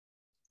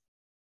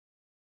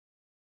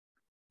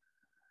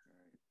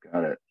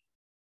Got it.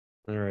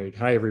 All right.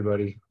 Hi,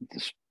 everybody.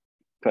 Just,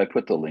 if I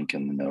put the link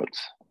in the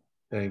notes.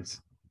 Thanks.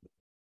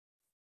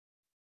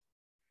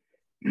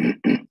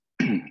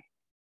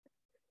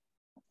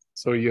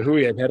 So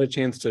Yahui, I've had a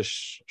chance to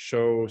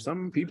show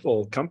some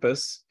people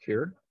Compass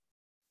here.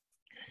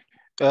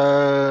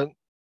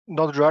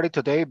 Not really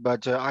today,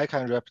 but I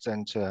can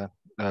represent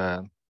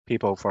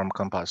people from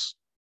Compass.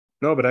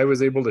 No, but I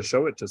was able to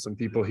show it to some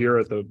people here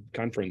at the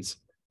conference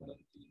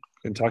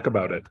and talk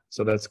about it.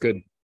 So that's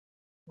good.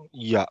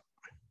 Yeah.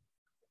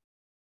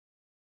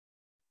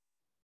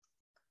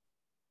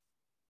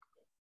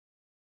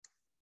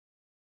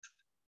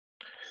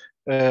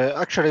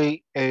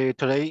 Actually,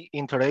 today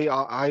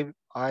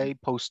I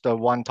post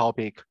one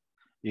topic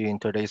in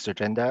today's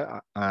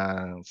agenda.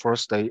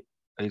 First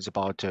is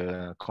about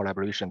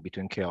collaboration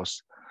between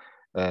CHAOSS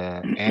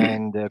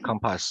and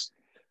Compass.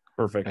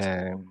 Perfect.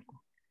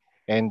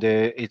 And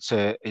it's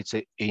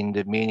in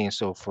the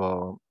meanings of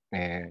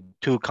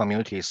two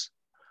communities,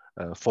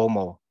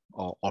 formal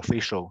or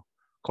official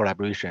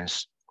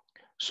collaborations.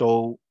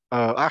 So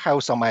I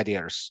have some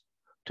ideas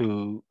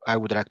I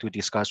would like to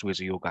discuss with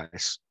you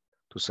guys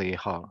to see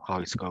how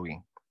it's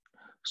going.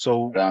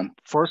 So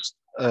first,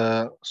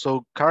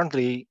 so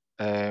currently,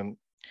 in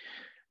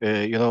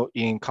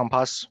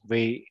Compass,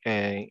 we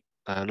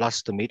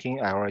last meeting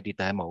I already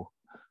demo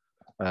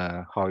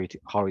how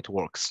it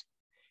works,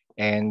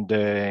 and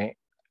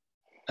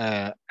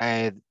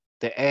at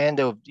the end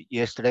of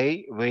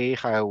yesterday, we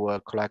have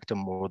collected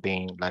more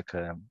than like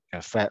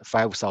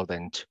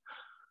 5,000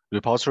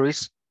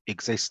 repositories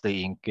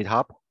existing in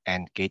GitHub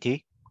and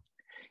Gitee,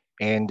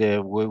 and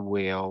we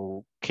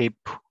will keep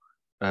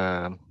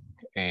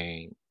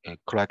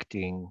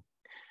collecting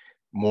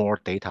more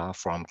data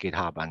from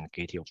GitHub and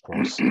Gitee, of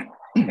course.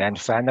 And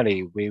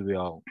finally, we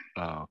will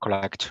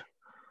collect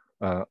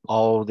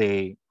all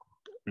the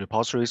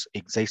repositories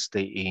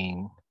existing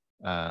in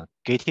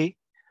Gitee,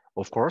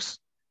 of course,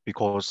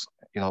 because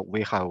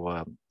we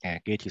have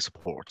Gitee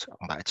support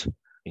on that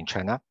in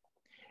China.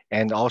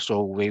 And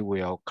also we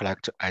will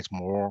collect as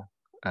more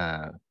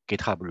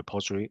GitHub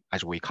repository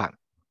as we can.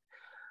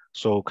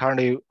 So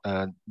currently,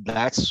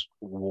 that's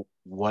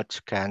what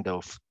kind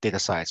of data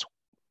size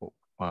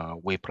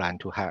we plan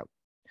to have.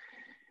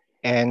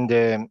 And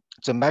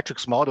the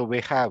metrics model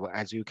we have,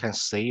 as you can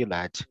see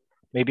that,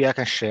 maybe I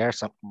can share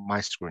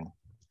my screen.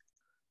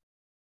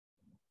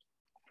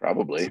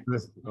 Probably.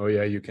 Oh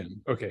yeah, you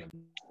can. Okay.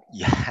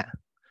 Yeah.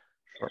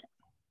 Sure.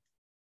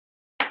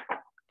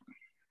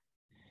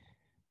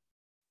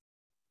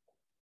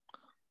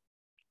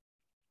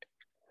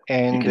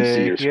 And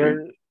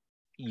here,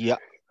 yeah,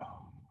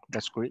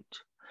 that's great.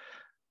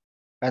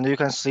 And you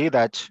can see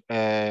that,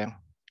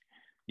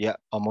 yeah,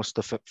 almost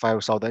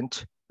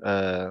 5,000,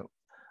 more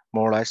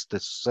or less the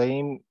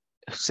same,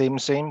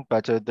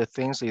 but the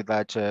things is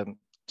that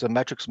the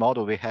metrics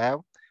model we have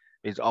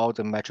is all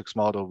the metrics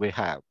model we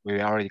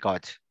already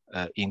got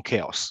in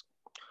CHAOSS.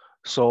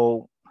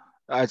 So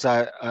as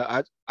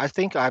I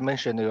think I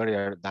mentioned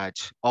earlier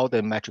that all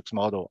the metrics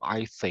model,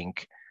 I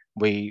think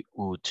we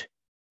would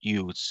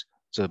use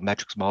the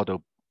metrics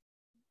model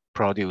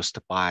produced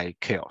by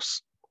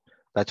CHAOSS.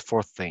 That's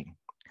fourth thing.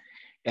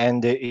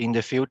 And in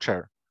the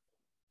future,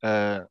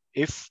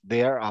 if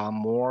there are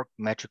more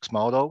metrics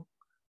model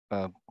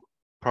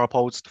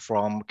proposed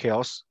from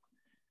CHAOSS,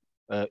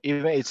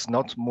 even it's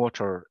not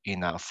mature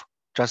enough,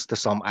 just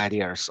some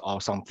ideas or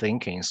some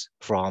thinkings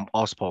from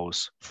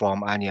OSPOs,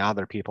 from any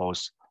other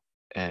people's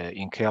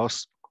in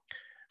CHAOSS,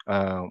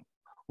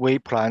 we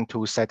plan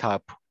to set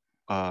up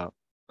a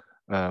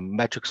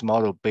metrics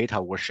model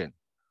beta version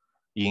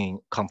in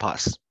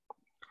Compass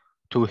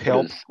to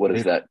help. What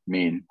does that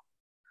mean?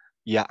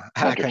 Yeah,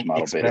 metrics I can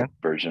model explain. Beta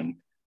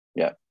version.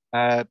 Yeah.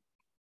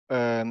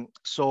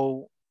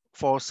 So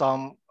for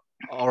some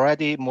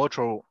already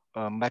mature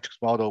metrics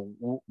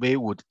model, we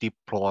would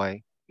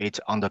deploy it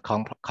on the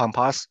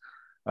Compass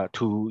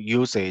to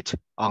use it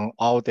on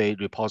all the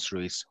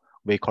repositories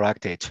we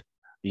collected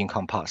in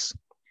Compass.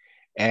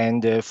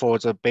 And for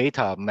the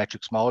beta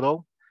metrics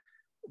model,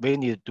 we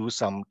need to do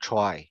some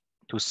try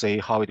to see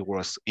how it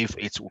works, if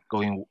it's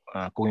going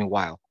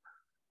well,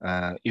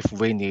 if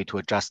we need to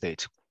adjust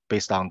it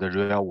based on the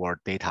real world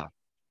data.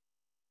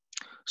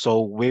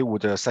 So we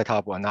would set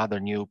up another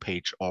new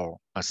page or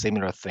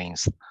similar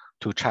things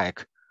to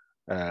check,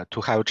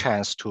 to have a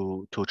chance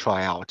to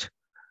try out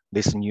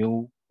this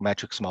new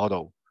metrics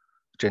model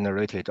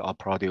generated or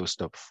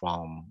produced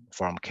from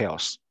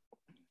CHAOSS.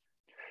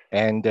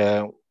 And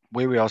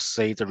we will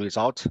see the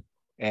result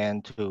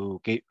and you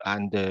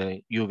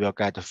will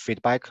get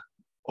feedback,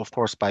 of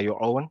course, by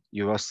your own.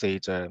 You will see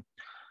the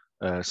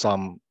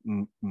some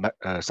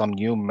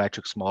new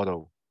metrics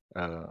model,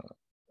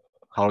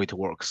 how it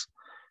works,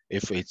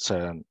 if it's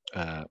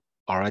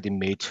already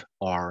meet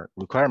our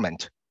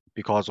requirement,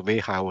 because we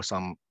have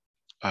some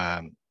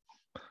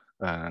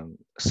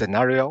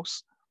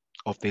scenarios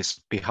of this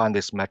behind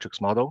this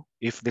metrics model.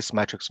 If this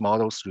metrics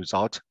model's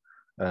result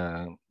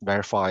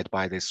verified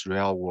by this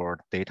real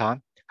world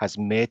data has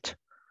met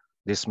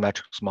this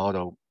metrics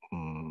model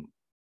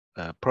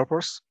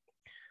purpose,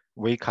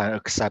 we can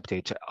accept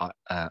it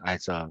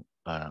as a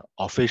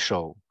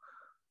official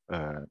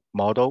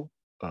model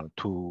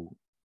to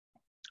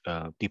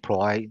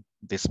deploy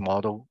this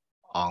model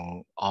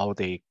on all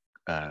the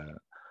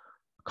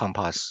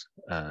CHAOSS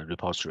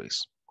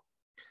repositories.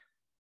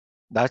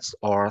 That's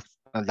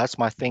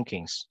my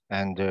thinkings,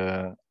 and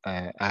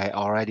I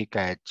already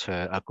get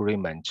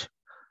agreement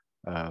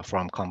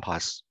from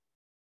CHAOSS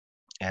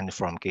and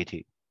from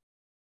Gitee.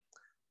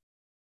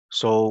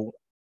 So,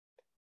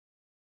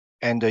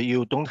 and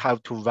you don't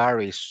have to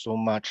worry so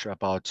much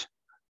about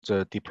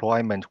the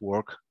deployment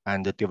work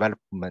and the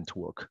development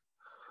work.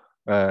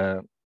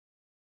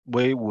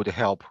 We would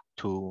help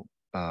to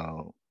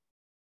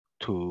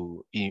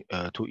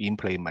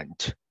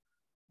implement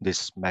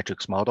this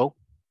metrics model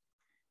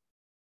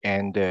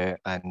and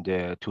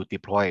to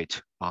deploy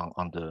it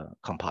on the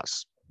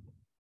CHAOSS.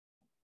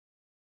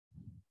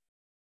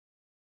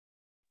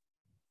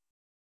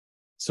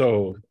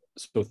 So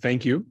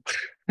thank you.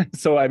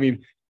 So, I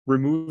mean,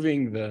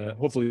 removing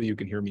hopefully you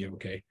can hear me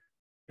okay.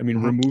 I mean,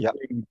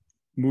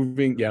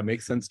 moving, yeah,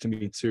 makes sense to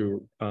me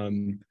too.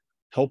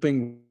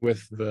 Helping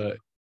with the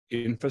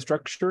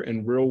infrastructure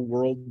and real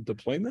world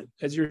deployment,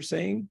 as you're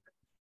saying,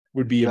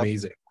 would be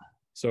amazing.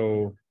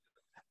 So,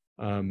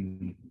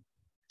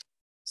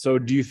 so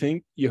do you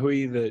think,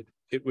 Yehui, that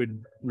it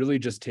would really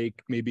just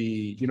take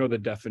maybe, the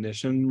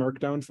definition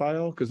markdown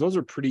file? Because those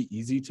are pretty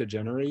easy to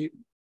generate.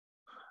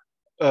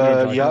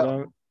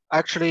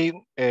 Actually,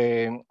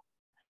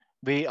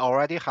 we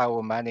already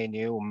have many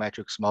new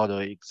metrics model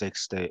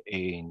exist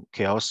in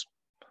CHAOSS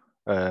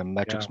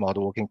metrics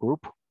model working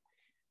group.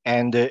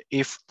 And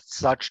if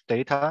such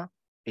data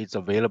is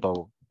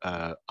available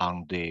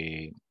on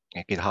the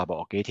GitHub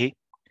or Gitee,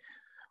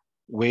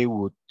 we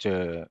would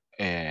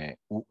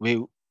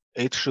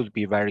it should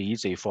be very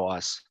easy for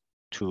us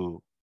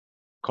to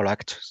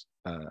collect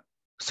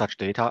such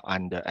data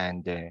and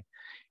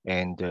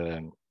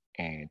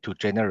to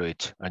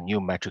generate a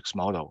new metrics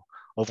model.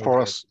 Of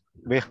course,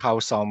 we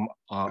have some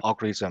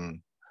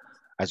algorithm,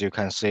 as you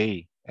can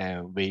see,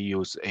 we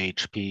use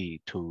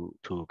HP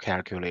to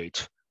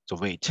calculate the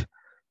weight.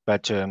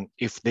 But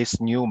if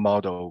this new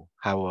model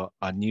have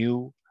a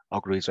new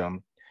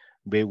algorithm,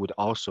 we would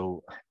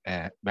also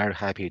very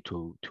happy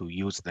to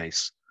use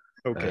this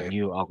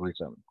new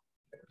algorithm.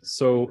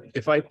 So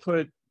if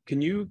can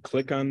you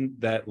click on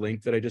that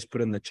link that I just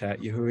put in the chat,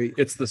 Yehui?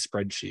 It's the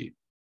spreadsheet.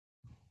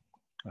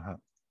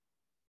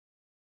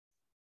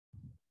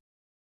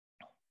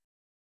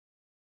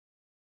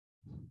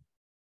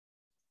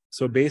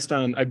 So based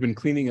on, I've been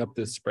cleaning up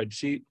this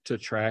spreadsheet to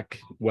track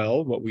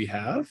what we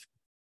have.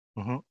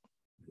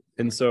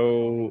 And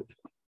so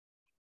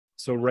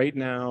right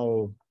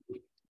now,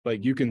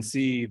 like you can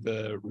see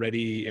the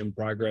ready in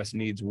progress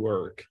needs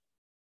work.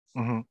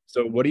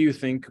 So what do you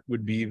think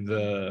would be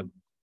the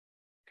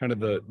kind of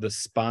the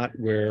spot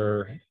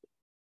where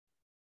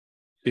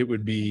it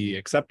would be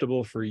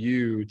acceptable for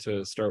you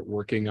to start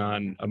working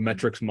on a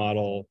metrics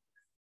model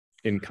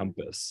in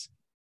Compass?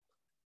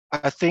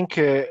 I think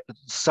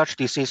such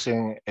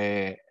decision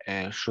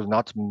should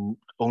not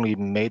only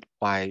made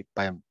by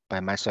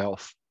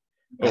myself.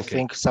 I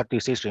think such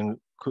decision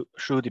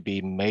should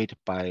be made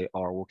by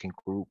our working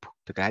group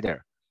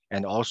together.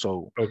 And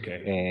also,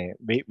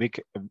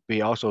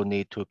 we also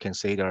need to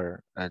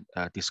consider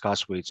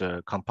discuss with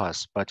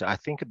Compass. But I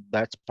think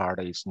that part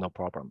is no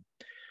problem.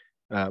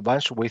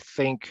 Once we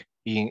think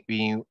in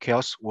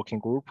CHAOSS working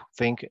group,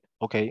 think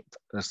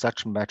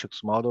such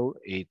metrics model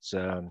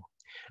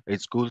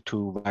it's good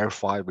to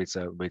verify with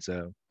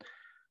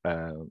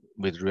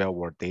real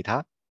world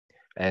data,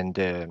 and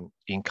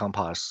in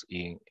Compass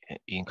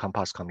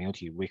Compass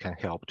community we can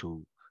help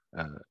to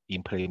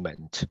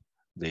implement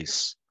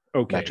this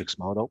metrics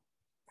model.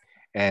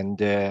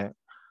 And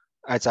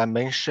as I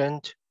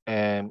mentioned,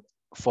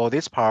 for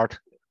this part,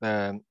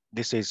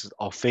 this is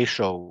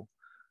official.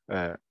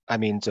 I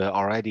mean the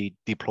already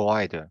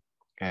deployed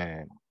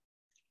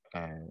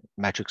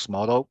metrics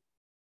model.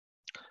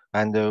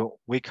 And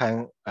we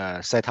can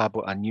set up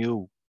a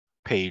new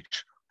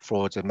page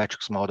for the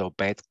metrics model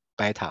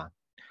beta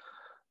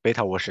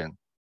version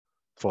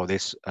for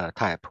this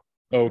type.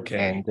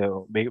 And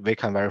we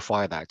can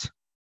verify that.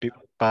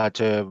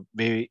 But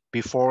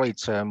before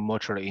it's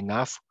mature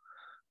enough,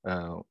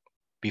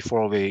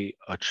 before we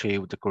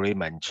achieve the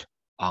agreement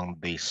on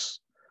this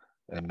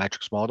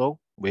metrics model,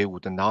 we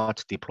would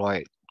not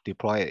deploy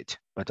it.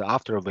 But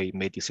after we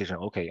made decision,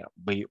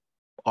 we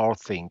all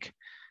think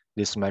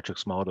this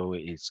metrics model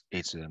is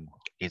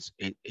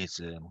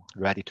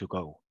ready to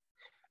go,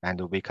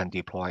 and we can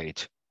deploy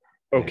it.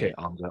 On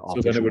the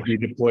so then it would be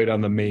deployed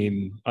on the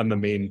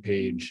main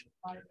page.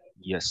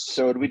 Yes.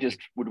 So would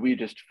we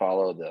just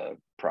follow the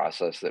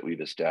process that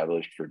we've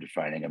established for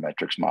defining a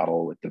metrics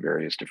model with the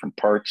various different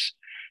parts?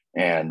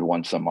 And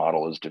once a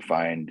model is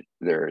defined,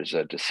 there is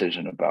a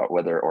decision about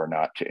whether or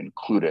not to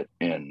include it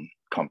in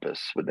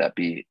Compass. Would that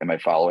be, am I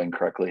following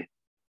correctly?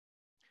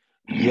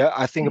 Yeah,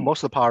 I think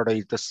most of the part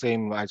is the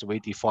same as we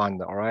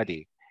defined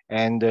already.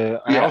 And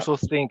I also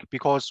think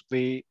because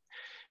we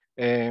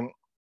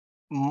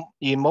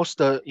in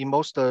most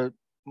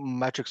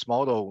metrics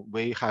model,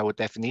 we have a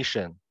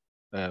definition.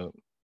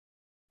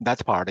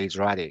 That part is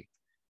ready.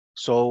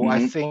 So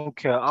I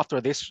think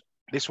after this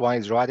one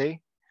is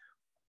ready,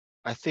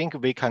 I think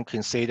we can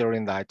consider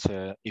in that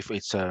if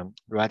it's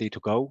ready to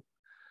go,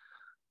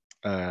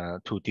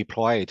 to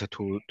deploy it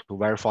to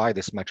verify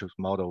this metrics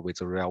model with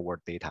the real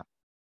world data.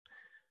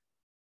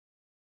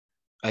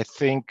 I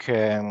think,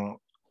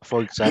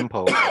 for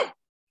example,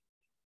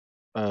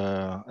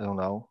 I don't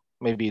know,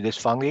 maybe this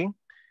funding.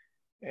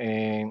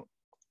 And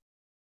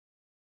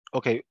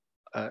okay,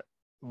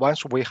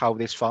 once we have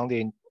this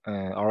funding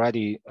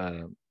already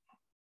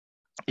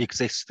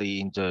exists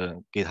in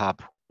the GitHub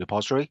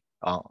repository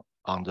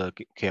on the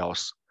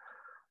CHAOSS,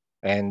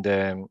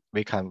 and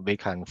we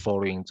can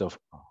follow in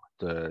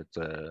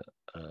the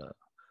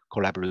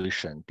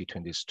collaboration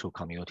between these two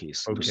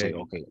communities to say,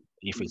 okay,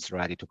 if it's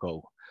ready to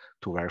go,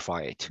 to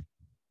verify it.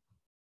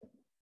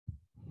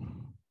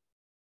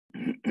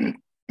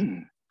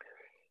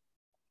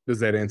 Does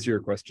that answer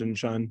your question,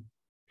 Sean?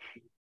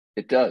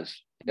 It does.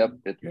 Yep,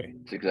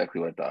 it's exactly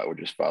what I thought. We're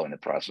just following the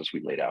process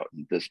we laid out.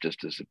 And this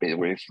just is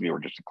we're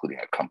just including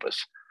a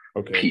compass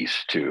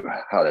piece to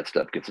how that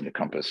stuff gets into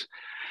compass.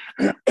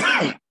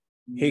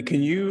 Hey,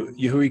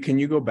 Yehui, can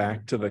you go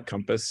back to the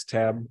compass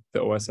tab,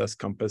 the OSS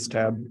compass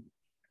tab?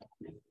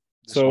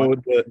 So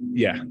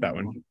that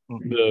one.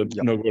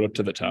 No, go up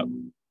to the top.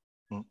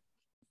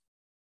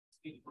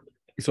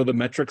 So the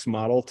metrics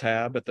model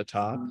tab at the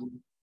top.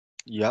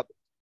 Yep.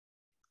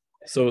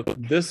 So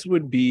this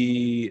would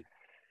be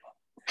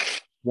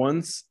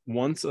once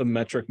a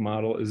metric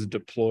model is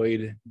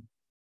deployed,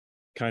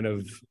 kind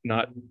of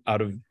not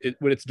out of it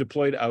when it's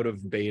deployed out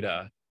of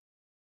beta,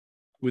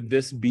 would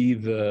this be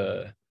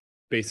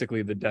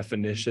basically the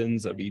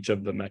definitions of each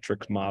of the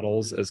metrics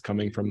models as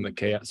coming from the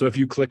CHAOSS? So if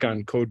you click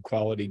on code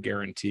quality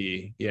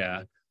guarantee,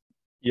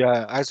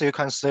 as you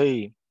can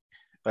see,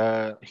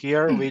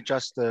 here we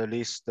just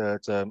list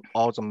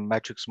all the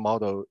metrics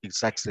model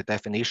exact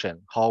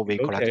definition, how we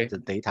collected the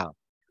data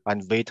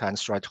and weight and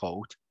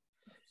threshold.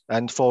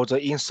 And for the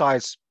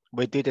insights,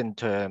 we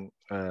didn't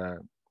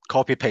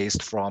copy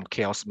paste from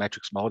CHAOSS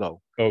metrics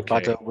model,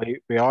 but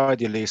we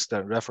already list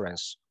the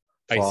reference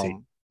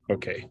from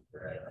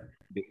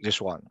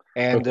this one.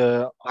 And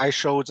I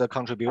showed the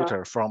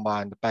contributor from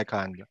and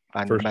backend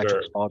and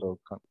metrics model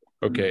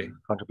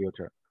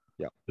contributor.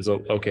 Yeah.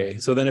 So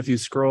so then if you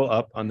scroll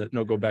up on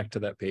go back to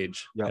that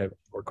page. I have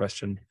more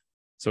question.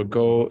 So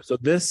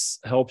this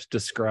helps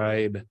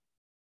describe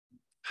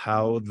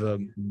how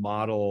the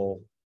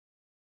model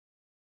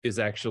is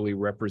actually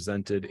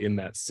represented in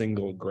that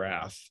single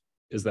graph.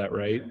 Is that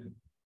right?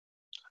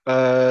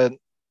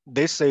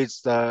 This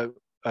is the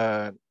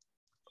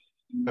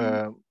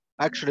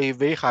actually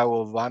we have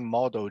one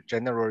model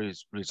general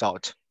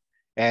result,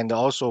 and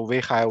also we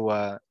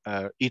have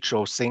each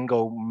of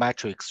single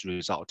matrix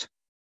result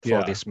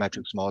for this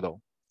matrix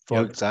model.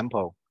 For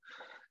example,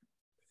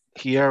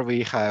 here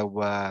we have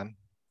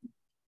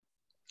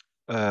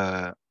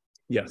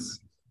yes.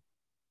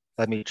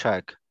 Let me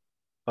check.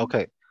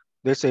 Okay,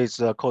 this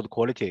is code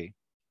quality.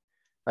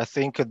 I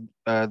think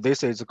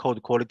this is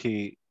code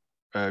quality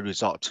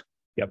result.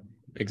 Yep,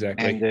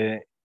 exactly.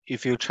 And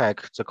if you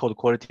check the code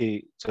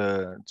quality,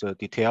 the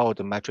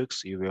detailed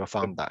metrics, you will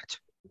find that.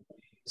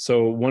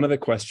 So one of the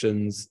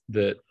questions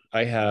that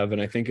I have,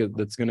 and I think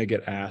that's going to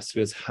get asked,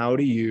 is how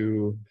do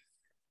you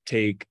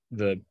take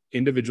the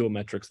individual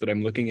metrics that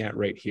I'm looking at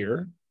right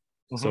here?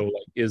 So like,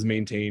 is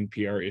maintained,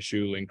 PR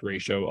issue, linked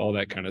ratio, all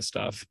that kind of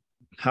stuff.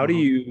 How do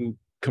you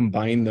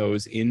combine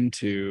those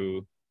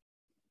into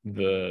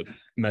the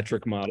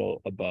metric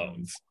model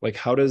above? Like,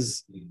 how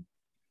does?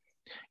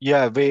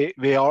 Yeah,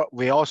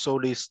 we also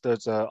list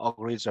the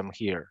algorithm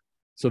here.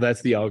 So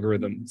that's the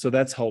algorithm. So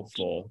that's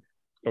helpful.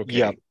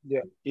 Okay.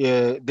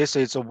 Yeah. This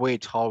is the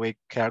weight how we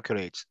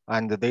calculate,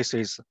 and this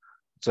is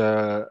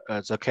the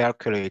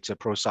calculate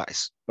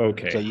process.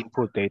 Okay. The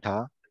input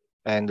data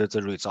and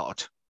the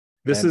result.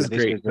 This is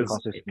great. This is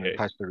the consistent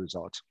test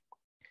result.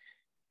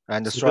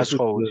 And the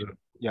threshold.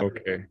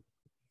 Okay.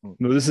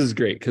 No, this is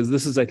great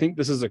because I think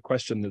this is a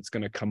question that's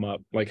going to come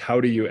up. Like, how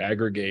do you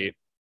aggregate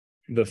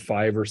the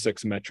 5 or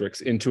 6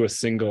 metrics into a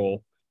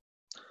single?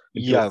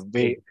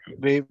 We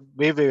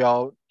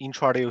will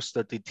introduce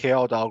the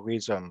detailed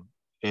algorithm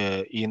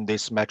in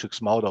this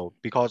metrics model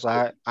because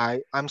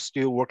I'm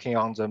still working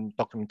on the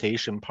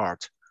documentation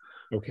part.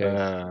 Okay.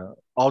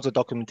 All the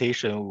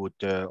documentation would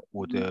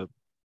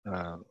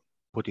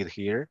put it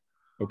here.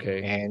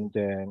 Okay. And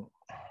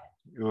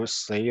you will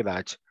see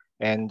that.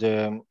 And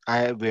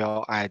I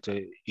will add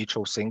each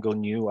single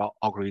new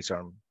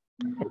algorithm.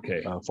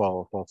 Okay.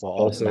 For all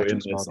also in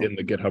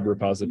the GitHub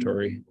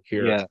repository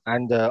here. Yeah,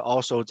 and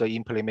also the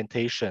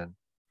implementation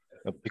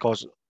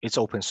because it's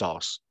open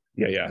source.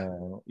 Yeah.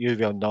 You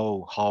will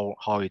know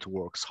how it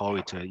works, how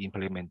it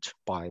implement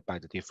by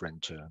the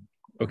different.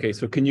 Okay,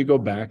 so can you go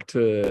back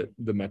to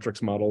the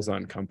metrics models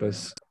on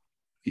Compass?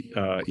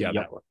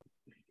 That one.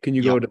 Can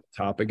you go to the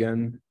top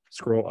again?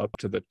 Scroll up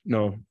to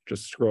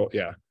just scroll.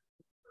 Yeah.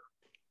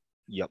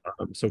 Yep.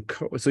 So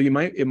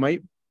it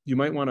might you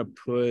might want to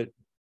put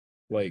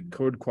like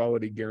code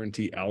quality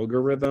guarantee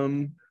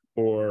algorithm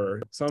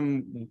or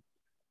some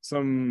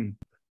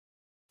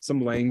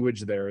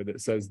language there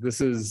that says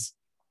this is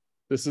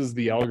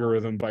the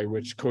algorithm by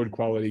which code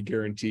quality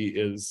guarantee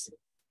is.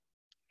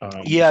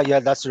 Yeah,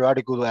 that's a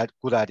really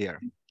good idea.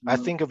 I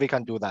think we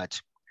can do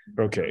that.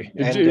 Okay,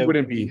 it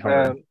wouldn't be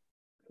hard.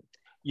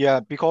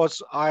 Yeah,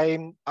 because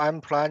I'm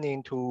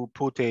planning to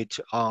put it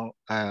on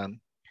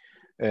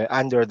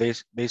under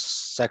this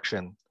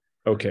section.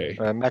 Okay.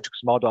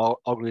 Matrix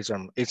model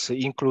algorithm. It's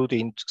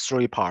including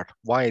 3 parts.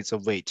 One is the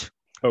weight.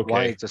 Okay.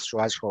 One is the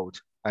threshold,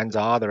 and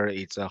the other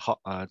is the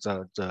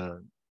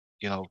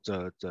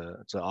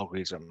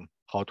algorithm,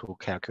 how to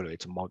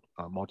calculate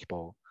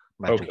multiple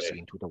metrics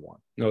into the one.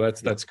 No,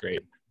 that's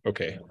great.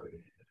 Okay.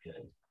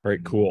 All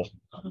right, cool.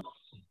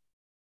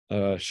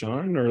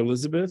 Sean or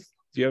Elizabeth,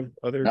 do you have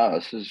other? No,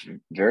 this is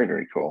very,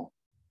 very cool.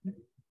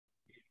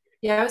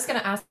 Yeah, I was going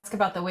to ask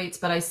about the weights,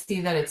 but I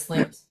see that it's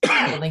linked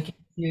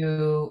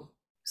to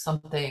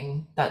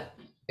something that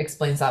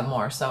explains that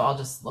more. So I'll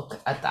just look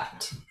at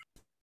that.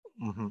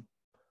 Mm-hmm.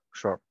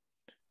 Sure.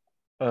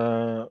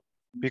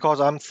 Because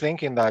I'm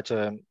thinking that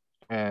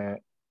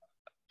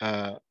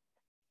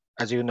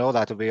as you know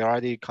that we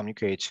already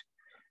communicate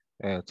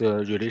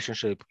the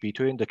relationship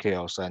between the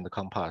CHAOSS and the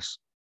CHAOSS.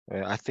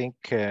 I think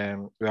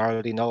we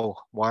already know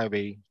why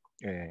we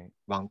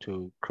want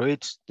to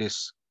create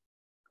this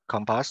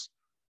CHAOSS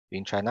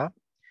in China,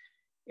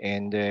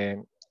 and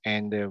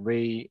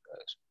we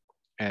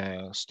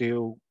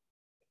still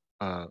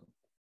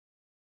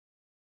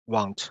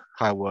want to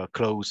have a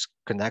close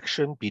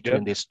connection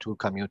between these two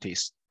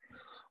communities,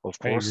 of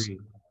course. I agree.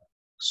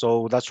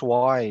 So that's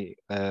why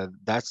I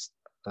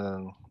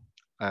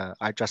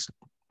just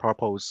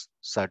propose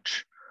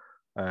such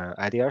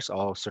ideas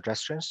or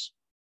suggestions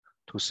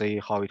to see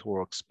how it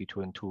works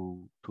between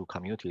two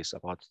communities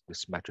about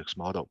this matrix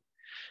model.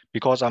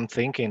 Because I'm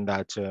thinking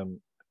that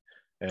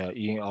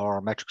in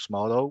our matrix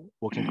model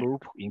working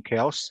group in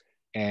CHAOSS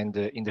and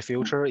in the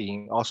future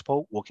in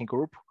OSPO working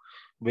group,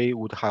 we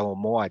would have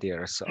more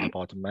ideas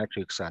about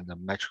matrix and the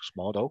matrix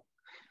model.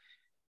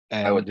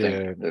 And I would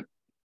think that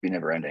be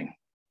never ending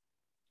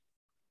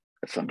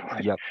at some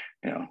point. Yep.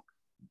 You know.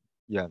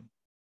 Yeah.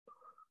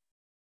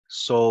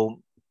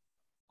 So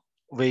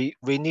we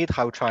need to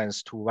have a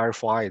chance to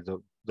verify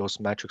those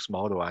matrix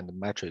model and the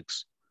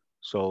metrics.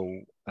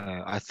 So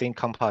I think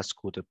CHAOSS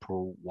could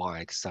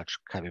provide such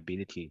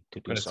capability to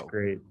do so. That's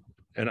great.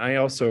 And I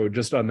also,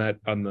 just on the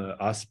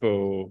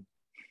OSPO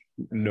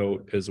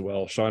note as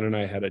well, Sean and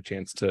I had a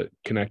chance to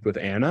connect with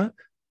Anna,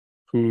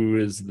 who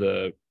is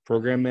the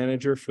program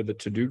manager for the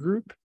to-do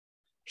group.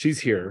 She's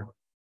here.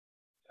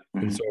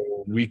 And so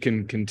we're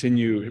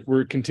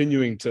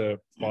continuing to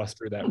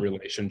foster that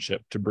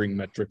relationship to bring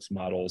metrics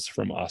models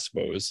from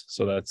OSPOs.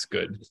 So that's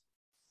good.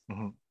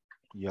 Mm-hmm.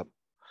 Yep.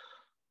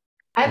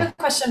 I have a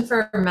question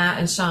for Matt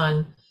and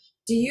Sean.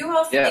 Do you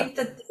all think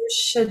that there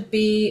should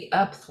be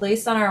a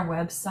place on our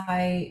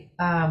website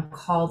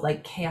called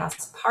like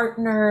CHAOSS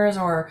Partners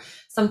or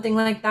something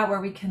like that, where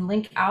we can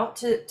link out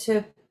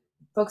to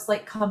folks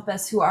like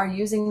Compass who are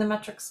using the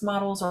metrics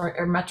models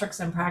or metrics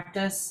in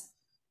practice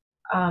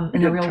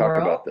in the real world?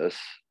 Talk about this.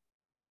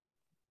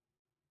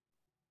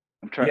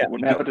 I'm trying.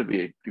 Matt, what did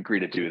we agree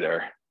to do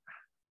there?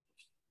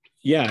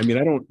 Yeah, I mean,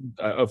 I don't.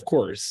 Of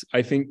course,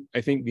 I think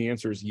the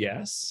answer is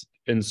yes.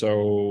 And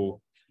so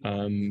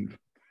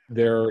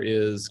there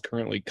is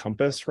currently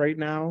Compass right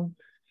now.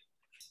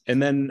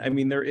 And then, I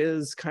mean, there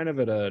is kind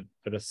of at a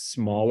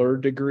smaller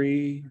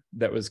degree,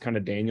 that was kind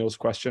of Daniel's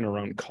question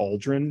around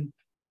Cauldron.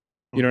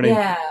 You know what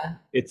I mean?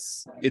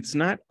 It's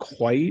not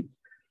quite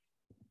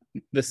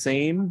the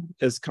same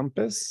as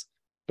Compass,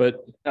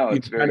 but no,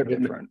 it's very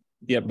different.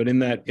 But in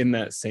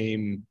that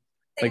same,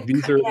 like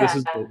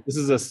this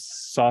is a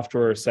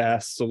software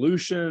SaaS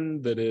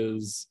solution that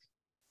is,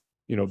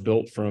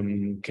 built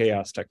from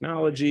CHAOSS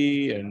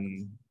technology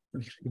and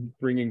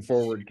bringing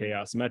forward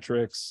CHAOSS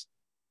metrics.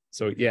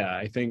 So yeah,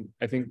 I think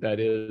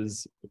that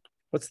is,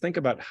 let's think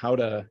about how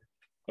to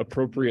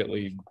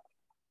appropriately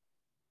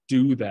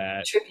do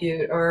that.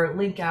 Contribute or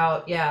link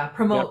out,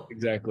 promote. Yep,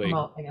 exactly.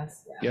 Promote, I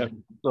guess. Yeah. Yep.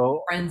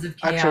 So Friends of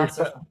CHAOSS.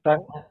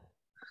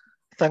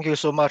 Thank you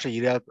so much,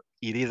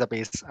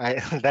 Elizabeth.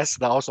 That's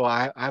also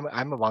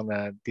I'm want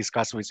to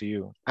discuss with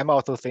you. I'm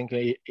also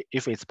thinking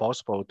if it's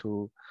possible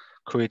to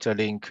create a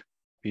link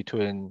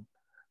between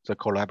the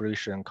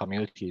collaboration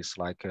communities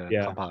like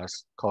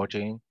Compass,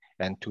 Cauldron,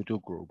 and To-Do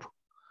Group.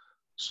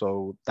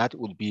 So that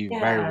would be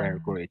very, very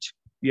great.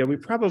 Yeah, we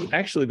probably,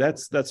 actually,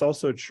 that's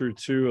also true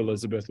too,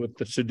 Elizabeth, with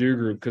the To-Do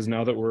Group, because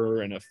now that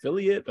we're an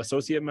affiliate,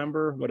 associate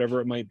member,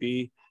 whatever it might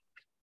be,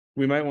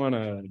 we might want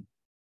to,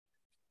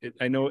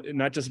 I know,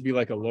 not just be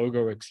like a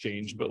logo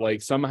exchange, but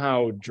like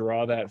somehow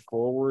draw that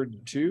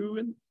forward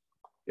too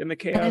in the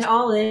CHAOSS. And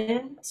all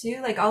in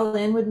too, like all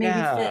in would maybe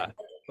fit.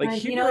 Like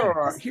here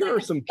are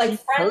some key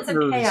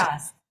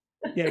partners.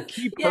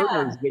 Key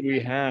partners that we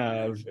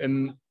have,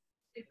 and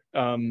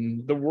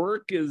the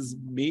work is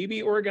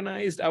maybe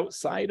organized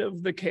outside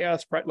of the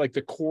CHAOSS project, like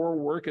the core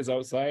work is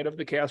outside of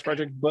the CHAOSS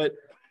project, but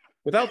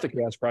without the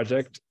CHAOSS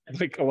project,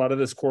 like a lot of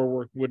this core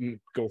work wouldn't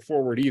go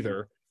forward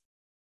either.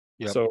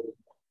 Yep. So,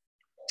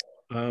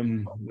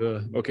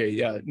 okay,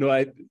 yeah,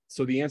 no,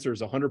 so the answer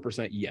is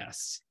 100%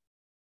 yes.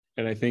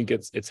 And I think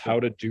it's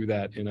how to do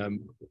that in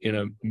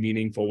a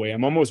meaningful way.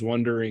 I'm almost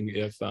wondering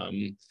if,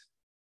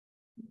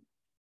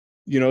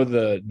 you know,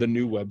 the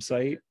new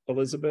website,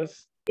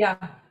 Elizabeth, Yeah.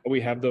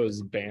 we have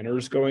those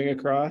banners going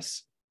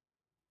across.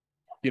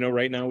 You know,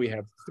 right now we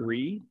have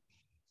 3.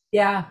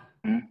 Yeah.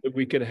 If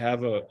we could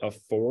have a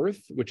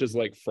 4th, which is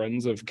like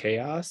Friends of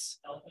CHAOSS.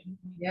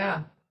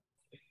 Yeah.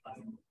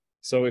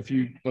 So if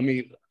you let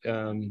me,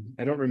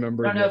 I don't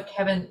remember. I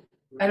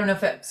don't know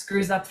if it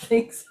screws up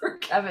things for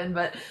Kevin,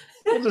 but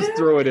we'll just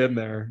throw it in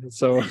there.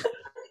 So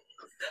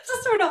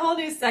just sort of a whole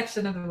new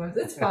section of the web.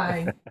 It's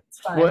fine. It's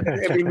fine. Well,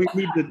 I mean,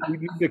 we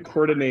need to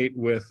coordinate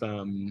with.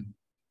 I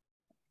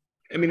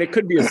mean, it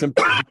could be a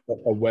simple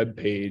a web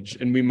page,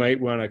 and we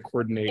might want to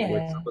coordinate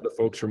with some of the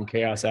folks from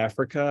CHAOSS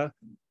Africa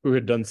who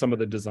had done some of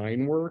the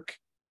design work.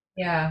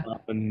 Yeah.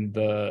 And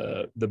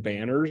the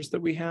banners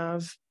that we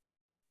have.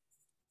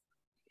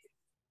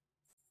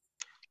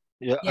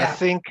 Yeah, I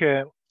think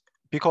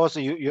because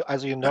you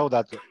as you know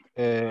that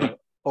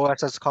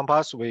OSS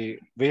Compass we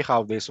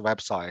have this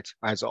website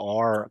as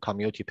our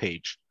community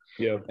page.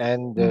 Yeah.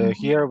 And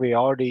here we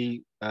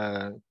already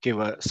give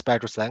a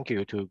special thank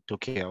you to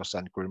CHAOSS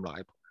and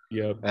GreenLab.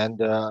 Yeah.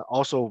 And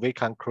also we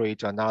can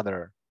create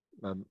another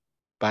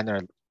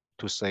banner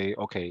to say,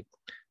 okay,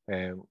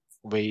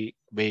 we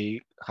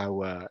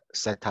have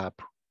set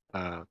up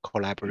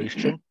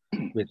collaboration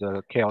with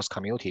the CHAOSS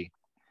community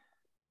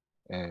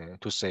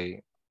to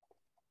say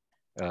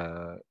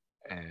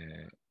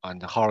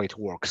and how it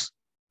works,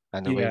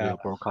 and we will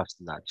broadcast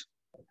that.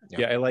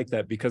 Yeah, I like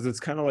that because it's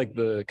kind of like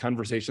the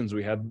conversations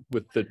we had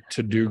with the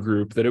to-do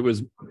group, that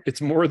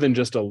it's more than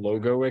just a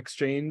logo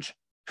exchange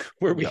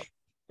where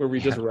we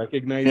just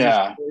recognize each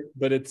other,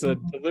 but it's a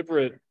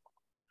deliberate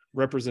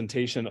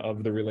representation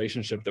of the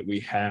relationship that we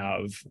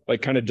have,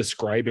 like kind of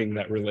describing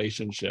that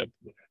relationship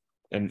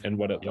and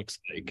what it looks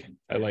like.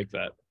 I like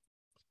that.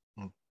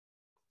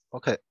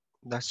 Okay,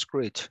 that's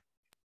great.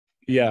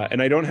 Yeah,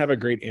 and I don't have a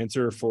great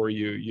answer for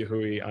you,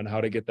 Yehui, on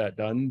how to get that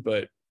done,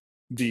 but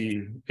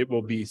it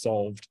will be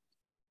solved.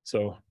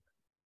 So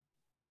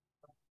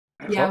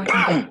yeah,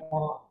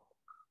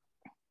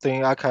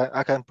 think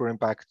I can bring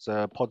back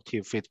the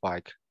positive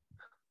feedback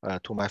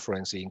to my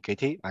friends in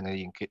KT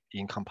and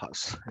in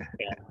Compass.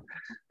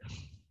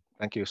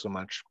 Thank you so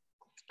much.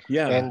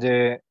 Yeah,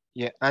 and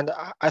and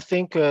I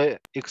think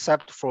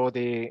except for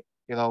the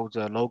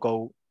the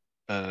logo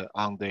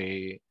on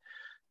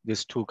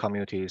these 2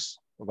 communities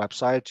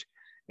website,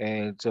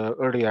 and the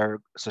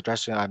earlier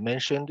suggestion I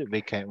mentioned,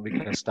 we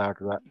can start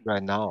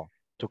right now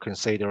to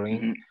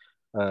considering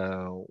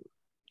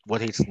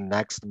what is the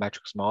next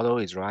metrics model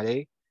is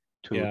ready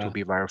to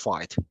be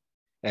verified.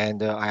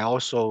 And I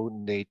also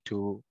need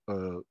to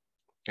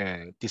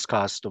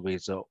discuss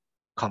with the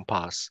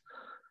Compass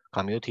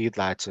community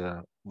that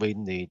we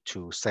need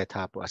to set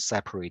up a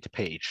separate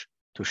page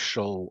to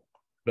show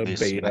the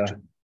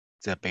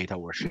beta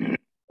version.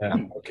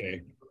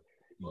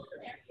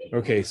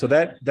 Okay, so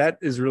that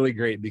is really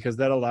great because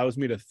that allows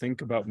me to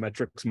think about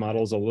metrics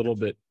models a little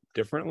bit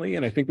differently,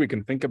 and I think we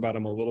can think about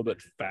them a little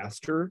bit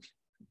faster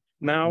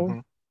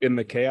now in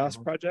the CHAOSS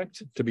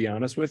project, to be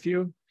honest with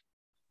you,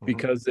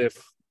 because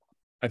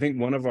I think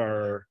one of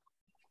our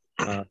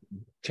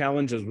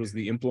challenges was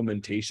the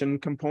implementation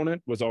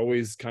component was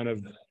always kind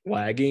of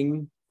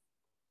lagging.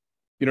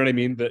 You know what I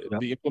mean?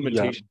 The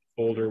implementation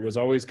folder was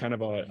always kind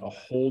of a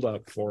hold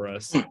up for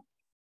us.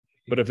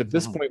 But if at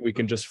this point we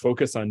can just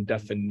focus on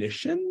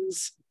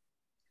definitions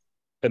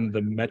and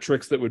the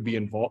metrics that would be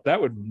involved,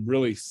 that would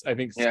really, I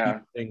think,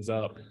 speed things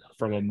up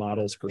from a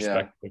model's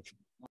perspective.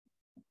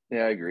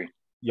 Yeah, I agree.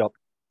 Yep.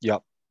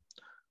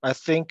 I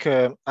think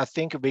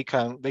we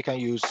can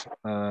use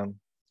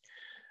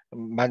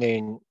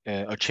many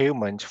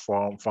achievements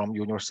from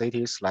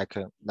universities like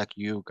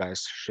you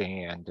guys,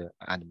 Shane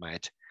and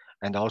Matt,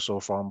 and also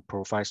from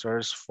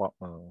professors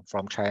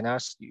from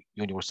China's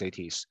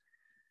universities.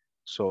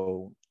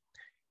 So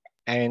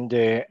and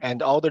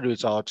all the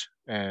results,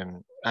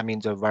 I mean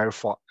the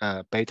verified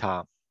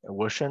beta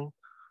version,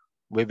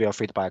 we will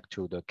feedback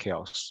to the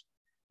CHAOSS.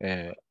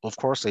 Of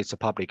course, it's a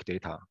public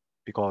data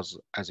because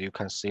as you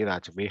can see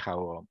that we have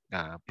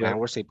a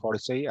privacy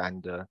policy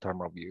and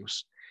term of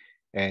use,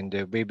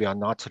 and we will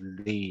not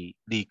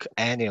leak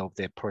any of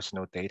the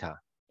personal data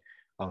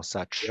on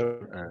such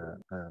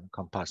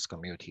Compass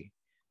community.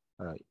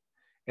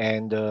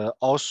 And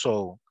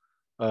also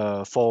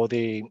for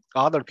the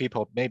other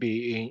people,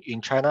 maybe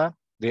in China,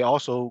 they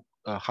also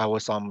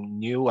have some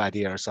new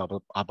ideas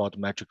about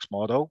metrics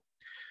model.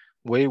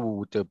 We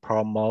would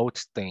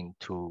promote them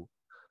to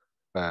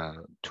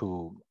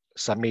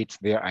submit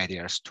their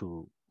ideas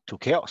to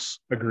CHAOSS.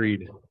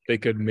 Agreed.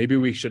 Maybe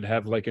we should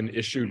have like an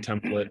issue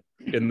template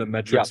in the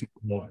metrics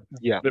model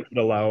that would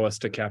allow us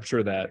to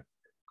capture that.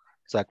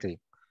 Exactly.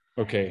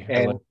 Okay.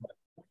 And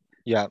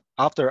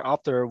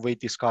after we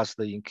discuss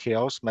the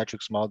CHAOSS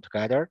metrics model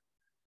together,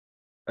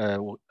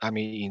 I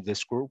mean, in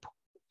this group,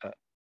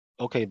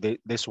 okay,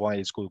 this one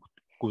is good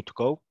to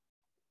go.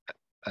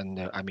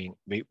 And I mean,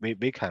 we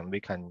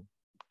can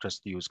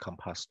just use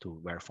CHAOSS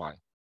to verify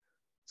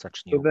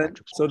such new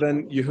metrics. So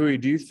then, Yahui,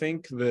 do you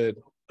think that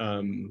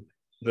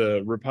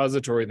the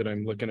repository that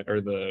I'm looking at,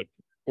 or the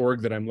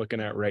org that I'm looking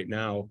at right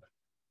now,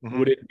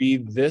 would it be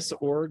this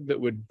org that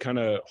would kind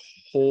of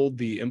hold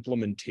the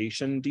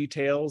implementation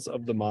details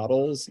of the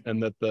models,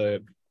 and that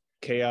the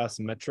CHAOSS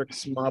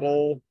metrics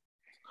model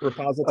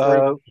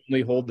repository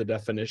only hold the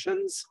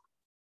definitions?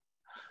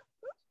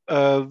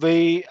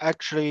 We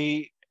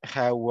actually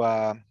have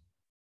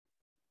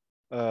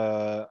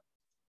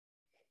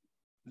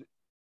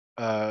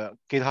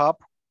GitHub.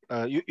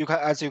 You can,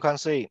 as you can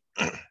see,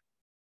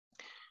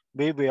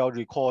 we will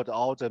record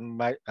all the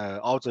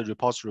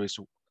repositories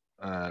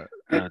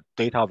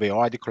data we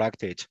already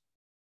collected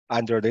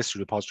under this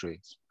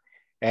repository,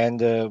 and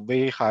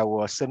we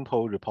have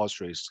simple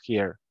repositories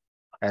here,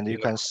 and you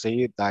can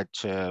see that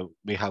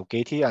we have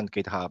Git and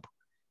GitHub,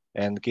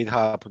 and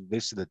GitHub,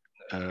 this is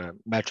the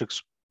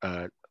metrics.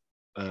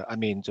 I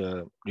mean,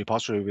 the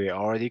repository we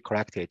already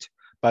collected,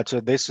 but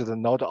this is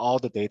not all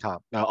the data,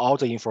 all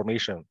the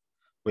information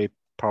we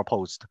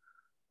proposed.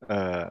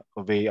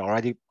 We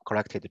already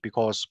collected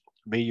because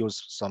we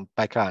use some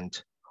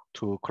backend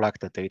to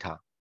collect the data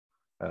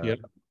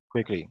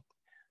quickly.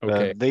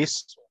 Okay.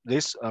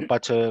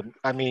 But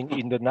I mean,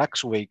 in the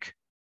next week,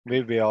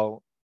 we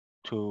will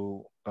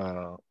to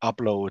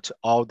upload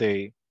all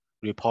the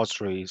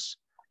repositories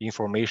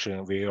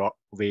information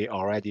we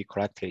already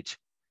collected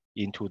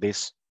into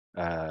this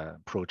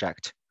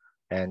project,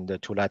 and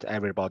to let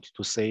everybody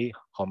to see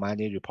how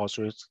many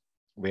repositories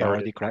we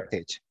already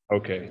collected.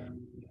 Okay.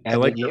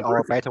 And in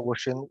our beta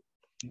version,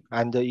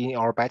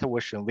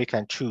 we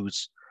can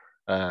choose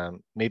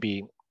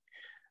maybe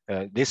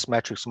this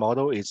metrics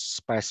model is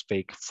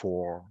specific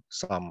for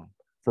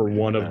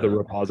one of the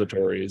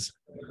repositories.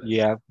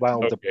 Yeah,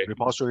 one of the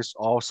repositories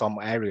or some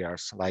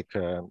areas like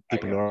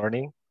deep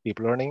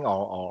learning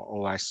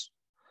or OS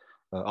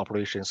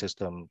operation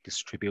system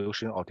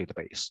distribution or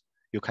database.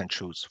 You can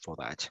choose for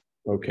that.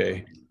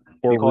 Okay.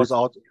 Or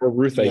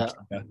Ruth IKEA.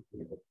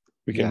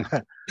 We can.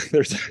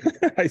 There's.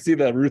 I see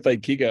the Ruth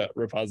IKEA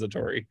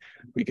repository.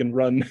 We can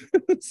run.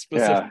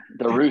 Yeah,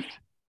 the Ruth.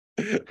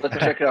 Let's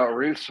check out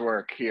Ruth's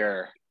work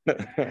here.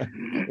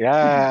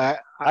 Yeah,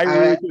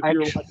 Ruth, if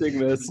you're watching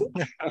this.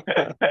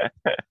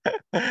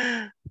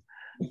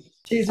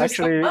 Jeez,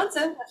 actually, there's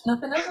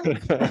nothing else.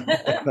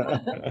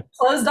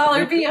 Close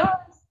dollar VR.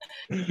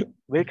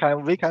 We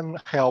can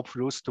help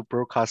Ruth to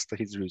broadcast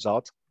his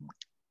result.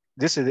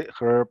 This is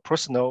her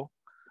personal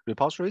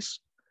repositories.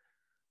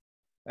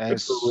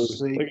 As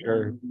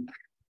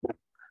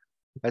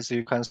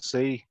you can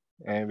see,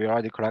 and we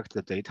already collect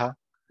the data.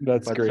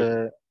 That's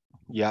great.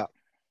 Yeah.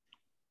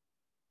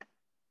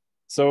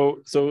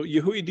 So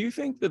Yahui, do you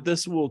think that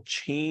this will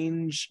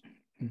change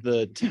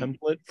the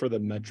template for the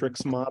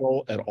metrics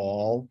model at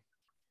all?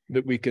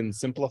 That we can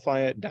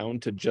simplify it down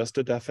to just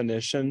a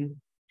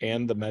definition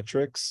and the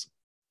metrics?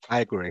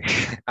 I agree.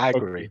 I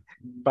agree.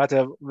 But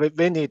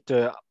we need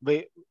to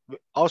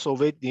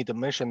need to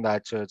mention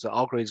that the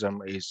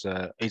algorithm is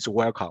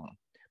welcome,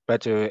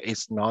 but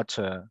it's not.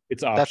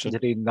 It's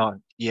definitely not.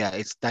 Yeah,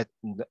 it's that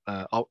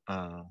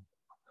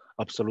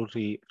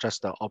absolutely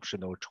just an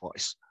optional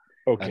choice.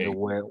 Okay. And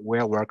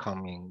we're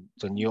welcoming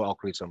the new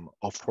algorithm,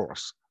 of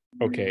course.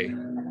 Okay.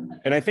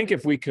 And I think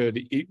if we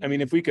could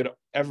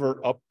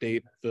ever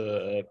update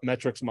the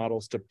metrics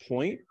models to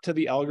point to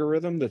the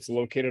algorithm that's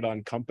located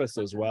on CHAOSS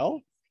as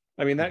well,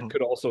 I mean, that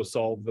could also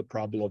solve the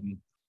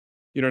problem.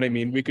 You know what I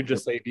mean? We could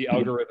just say the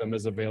algorithm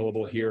is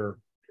available here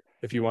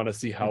if you want to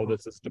see how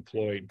this is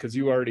deployed, because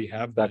you already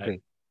have that.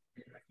 Exactly.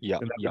 Yeah,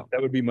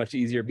 that would be much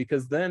easier,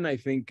 because then I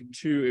think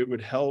too, it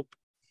would help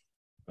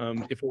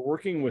if we're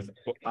working with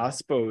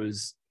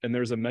OSPOs and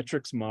there's a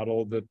metrics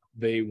model that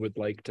they would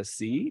like to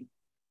see.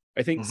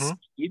 I think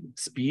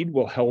speed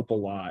will help a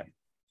lot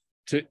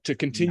to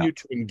continue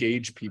to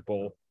engage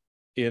people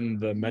in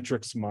the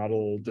metrics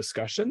model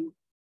discussion.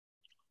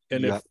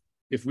 And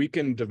if we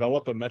can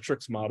develop a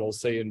metrics model,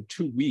 say in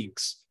 2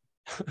 weeks,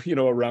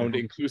 around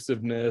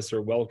inclusiveness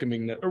or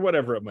welcomingness or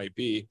whatever it might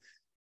be.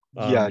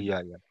 Exactly.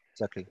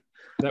 I think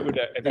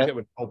that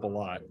would help a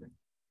lot.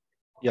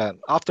 Yeah,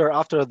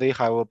 after they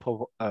have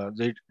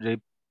they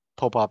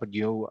pop up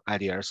new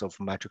ideas of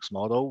metrics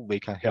model, we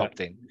can help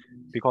them,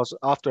 because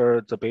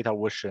after the beta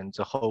version,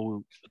 the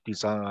whole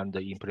design and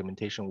the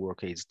implementation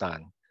work is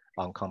done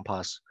on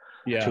CHAOSS.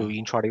 To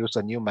introduce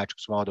a new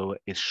metrics model,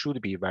 it should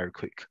be very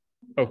quick.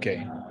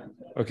 Okay,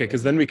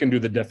 because then we can do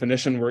the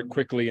definition work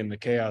quickly in the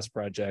CHAOSS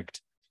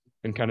project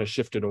and kind of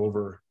shift it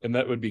over, and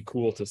that would be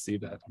cool to see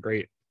that.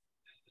 Great.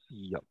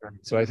 Yep.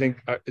 So I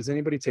think, is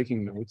anybody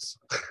taking notes?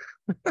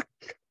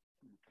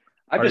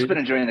 I've just been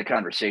enjoying the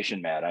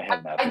conversation, Matt.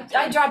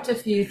 I dropped a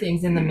few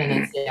things in the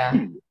minutes.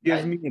 Yeah.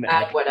 Give me an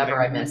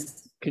whatever I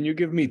missed. Can you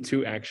give me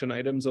 2 action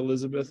items,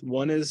 Elizabeth?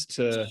 One is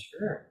to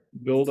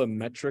build a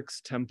metrics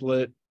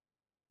template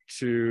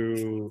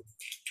to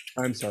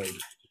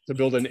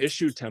build an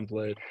issue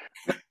template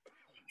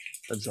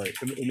I'm sorry,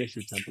 an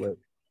issue template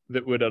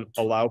that would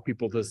allow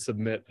people to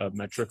submit a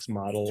metrics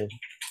model.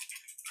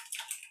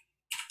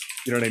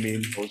 You know what I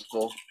mean?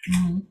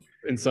 Mm-hmm.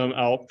 And some,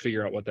 I'll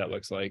figure out what that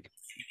looks like.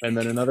 And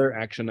then another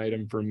action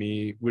item for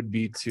me would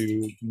be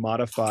to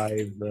modify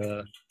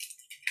the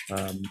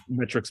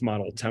metrics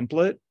model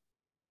template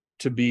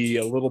to be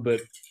a little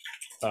bit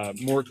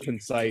more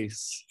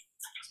concise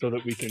so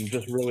that we can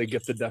just really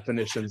get the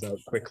definitions out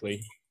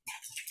quickly.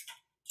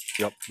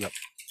 Yep.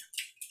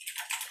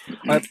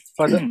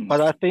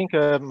 But I think,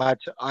 Matt,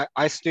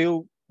 I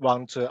still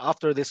want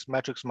after this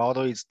metrics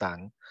model is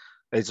done,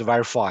 it's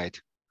verified.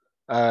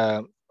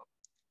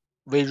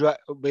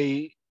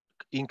 We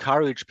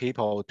encourage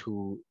people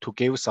to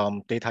give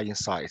some data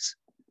insights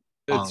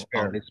on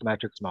this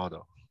metrics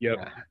model. Yep.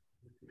 Yeah.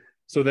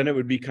 So then it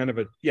would be kind of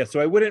so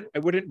I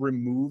wouldn't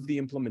remove the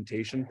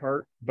implementation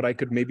part, but I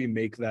could maybe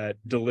make that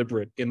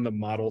deliberate in the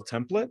model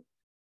template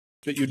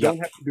that you don't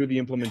have to do the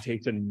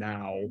implementation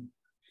now,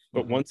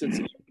 but once it's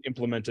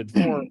implemented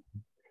form,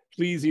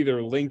 please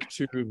either link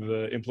to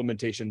the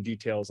implementation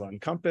details on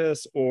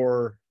Compass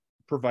or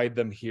provide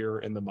them here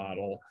in the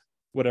model,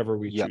 whatever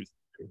we choose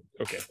to do.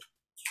 Okay.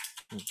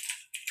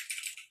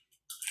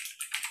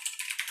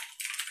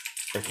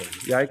 Okay.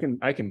 Yeah,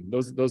 I can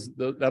those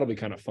that'll be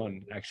kind of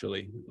fun,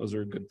 actually. Those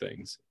are good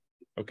things.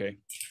 Okay.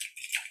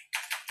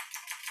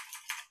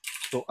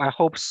 So I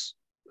hope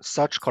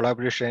such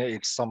collaboration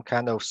is some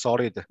kind of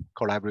solid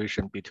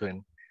collaboration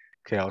between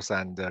CHAOSS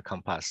and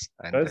Compass.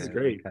 And that's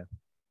great.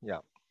 Yeah.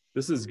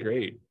 This is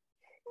great.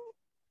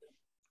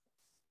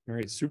 All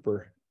right,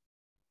 super.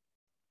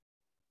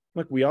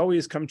 Look, we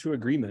always come to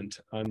agreement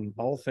on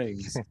all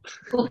things.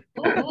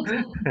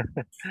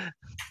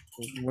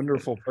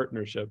 Wonderful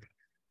partnership.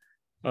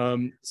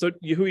 So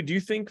Yehui, do you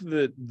think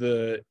that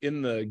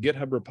in the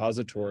GitHub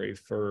repository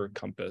for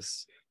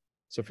Compass,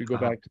 so if we go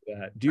back to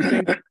that, do you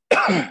think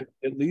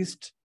at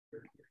least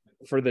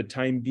for the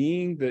time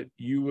being that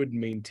you would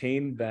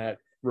maintain that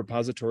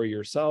repository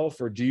yourself,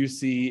 or do you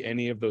see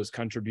any of those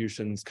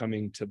contributions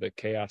coming to the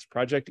CHAOSS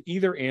project?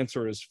 Either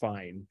answer is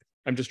fine.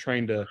 I'm just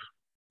trying to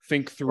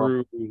think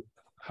through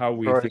how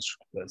we think of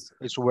this.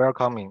 It's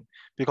welcoming,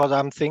 because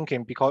I'm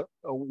thinking, because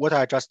what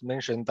I just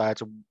mentioned,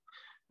 that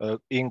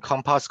in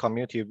Compass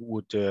community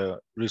would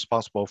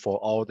responsible for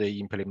all the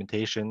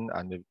implementation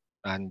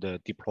and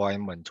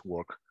deployment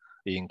work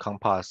in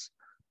Compass.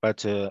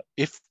 But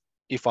if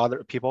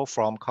other people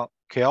from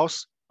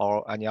CHAOSS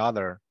or any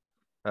other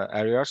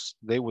areas,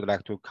 they would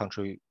like to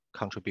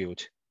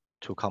contribute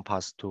to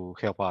Compass to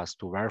help us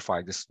to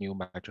verify this new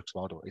metrics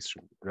model, it's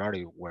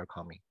really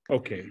welcoming.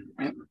 Okay.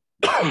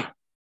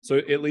 So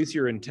at least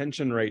your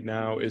intention right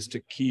now is to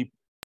keep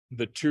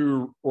the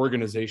two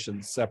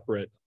organizations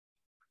separate.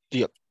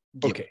 Yep.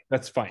 Okay,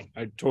 that's fine.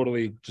 I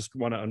totally just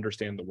want to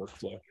understand the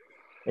workflow.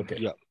 Okay.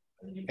 Yeah.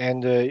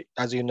 And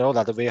as you know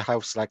that we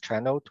have Slack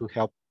channel to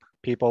help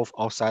people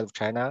outside of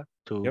China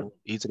to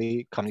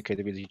easily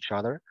communicate with each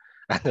other,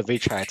 and the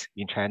WeChat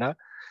in China,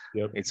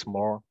 it's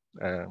more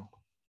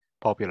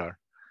popular.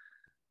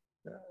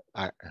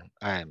 I'm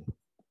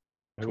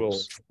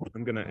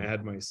going to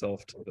add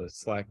myself to the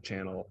Slack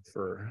channel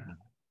for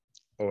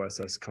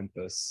OSS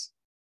Compass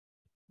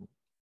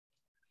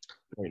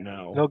right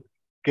now. No,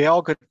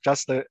 Georg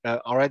just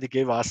already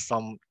gave us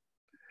some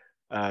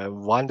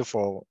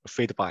wonderful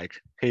feedback.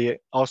 He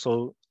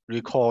also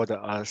recorded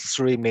a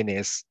 3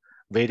 minutes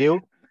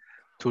video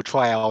to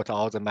try out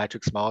all the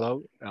metrics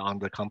model on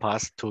the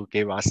Compass to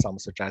give us some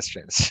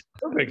suggestions.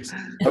 Perfect.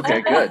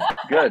 Okay,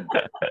 good.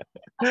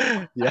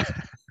 Yeah.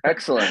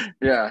 Excellent.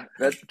 Yeah,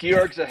 that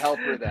Georg's a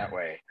helper that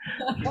way.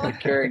 He's a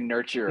caring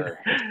nurturer.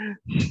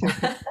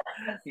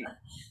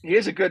 He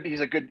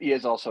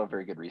is also a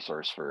very good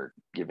resource for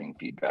giving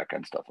feedback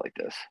on stuff like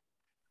this.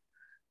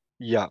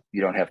 Yeah.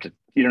 You don't have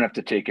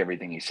to take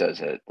everything he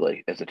says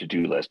as a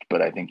to-do list,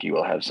 but I think you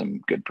will have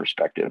some good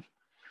perspective.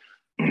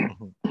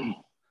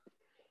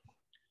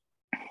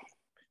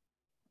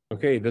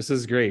 Okay, this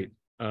is great.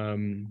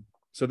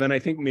 So then I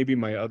think maybe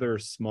my other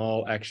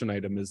small action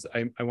item is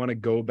I want to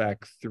go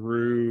back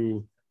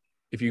through,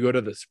 if you go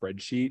to the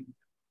spreadsheet,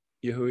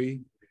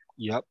 Yehui.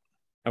 Yep.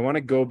 I want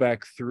to go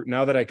back through,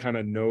 now that I kind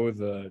of know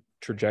the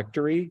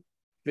trajectory,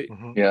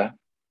 to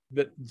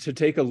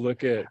take a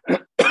look at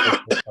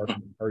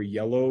our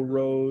yellow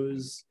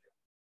rows,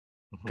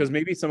 because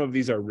maybe some of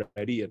these are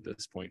ready at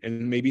this point,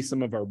 and maybe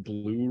some of our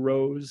blue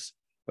rows,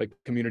 like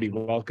community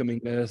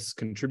welcomingness,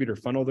 contributor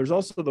funnel. There's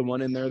also the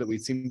one in there that we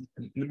seem,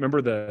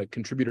 remember the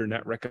contributor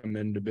net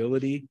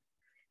recommendability.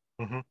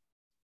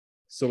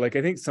 So like,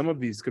 I think some of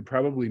these could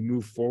probably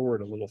move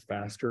forward a little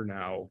faster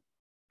now.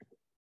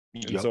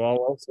 And so I'll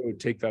also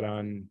take that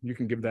on. You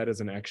can give that as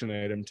an action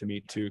item to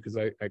me too, because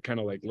I kind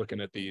of like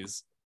looking at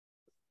these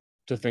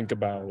to think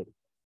about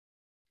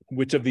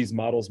which of these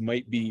models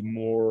might be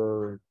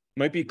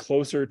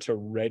closer to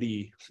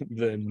ready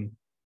than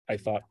I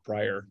thought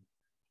prior.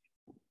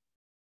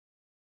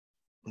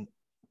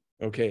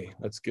 Okay,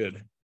 that's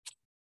good.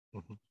 I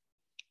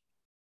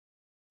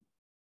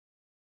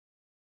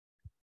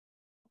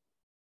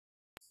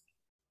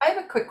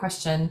have a quick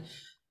question.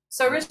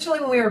 So originally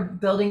when we were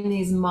building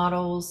these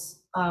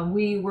models,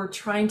 we were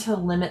trying to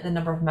limit the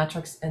number of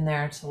metrics in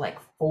there to like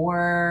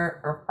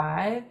 4 or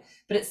 5,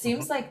 but it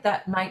seems like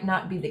that might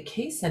not be the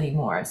case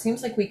anymore. It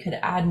seems like we could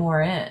add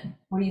more in.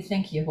 What do you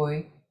think,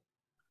 Yahui?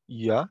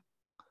 Yeah,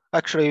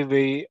 actually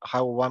we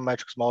have one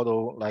matrix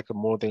model like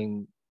more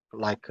than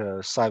like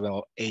 7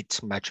 or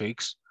 8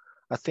 metrics.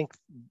 I think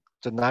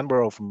the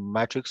number of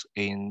metrics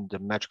in the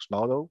matrix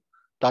model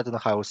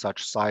doesn't have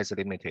such size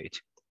limited.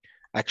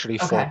 Actually,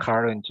 for Okay.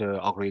 current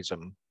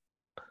algorithm.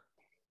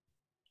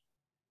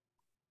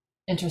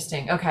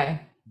 Interesting.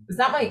 Okay. Because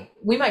that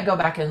we might go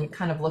back and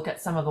kind of look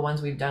at some of the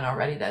ones we've done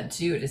already then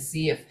too, to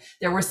see if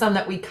there were some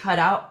that we cut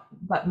out,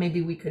 but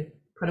maybe we could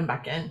put them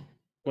back in.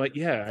 Well,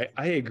 yeah,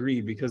 I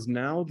agree, because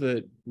now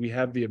that we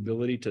have the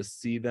ability to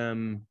see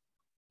them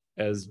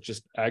as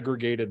just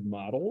aggregated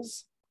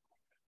models,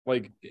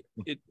 like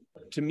it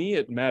to me,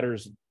 it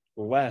matters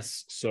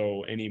less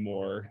so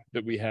anymore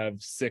that we have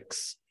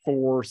 6,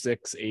 4,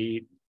 6,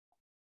 8,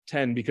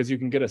 10, because you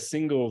can get a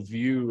single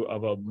view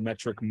of a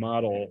metric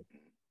model.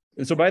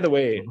 And so, by the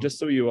way, just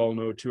so you all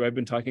know too, I've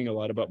been talking a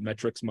lot about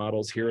metrics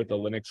models here at the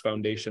Linux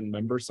Foundation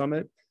Member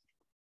Summit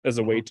as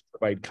a way to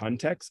provide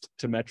context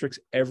to metrics.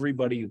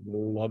 Everybody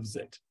loves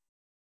it.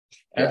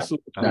 Yeah,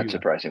 absolutely, not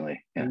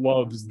surprisingly,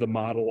 loves the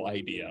model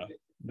idea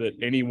that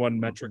any one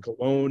metric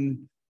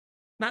alone,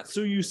 not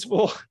so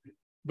useful,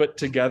 but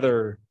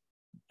together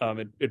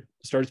it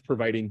starts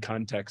providing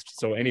context.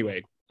 So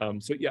anyway,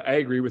 so yeah, I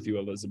agree with you,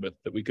 Elizabeth,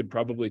 that we could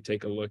probably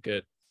take a look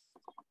at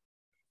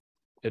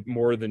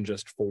more than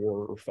just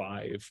 4 or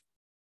 5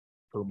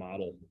 per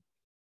model.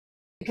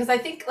 Because I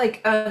think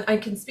like I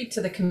can speak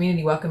to the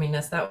community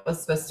welcomingness. That was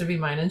supposed to be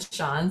mine and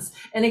Sean's,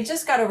 and it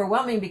just got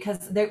overwhelming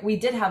because we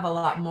did have a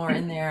lot more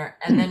in there,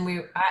 and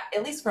then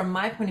at least from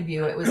my point of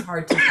view, it was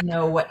hard to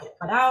know what to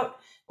cut out,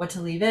 what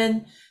to leave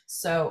in.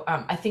 So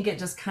I think it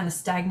just kind of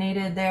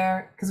stagnated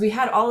there because we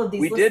had all of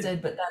these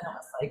listed, but then it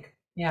was like,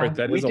 yeah, right,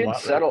 that is a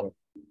lot.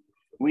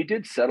 We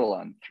did settle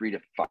on 3 to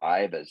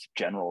 5 as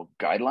general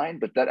guideline,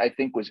 but that I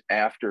think was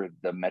after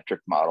the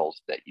metric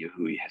models that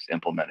Yahui has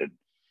implemented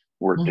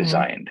were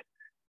designed.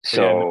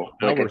 So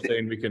yeah, now we're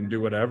saying we can do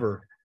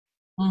whatever.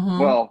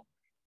 Well,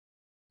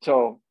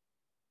 so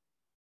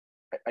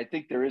I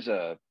think there is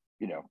a,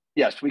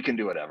 yes, we can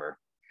do whatever.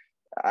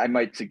 I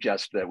might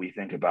suggest that we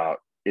think about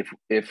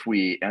if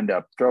we end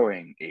up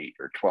throwing 8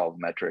 or 12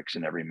 metrics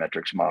in every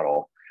metrics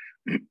model,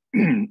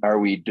 are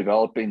we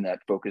developing that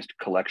focused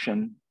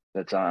collection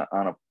that's on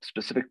a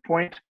specific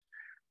point,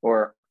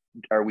 or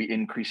are we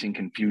increasing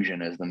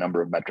confusion as the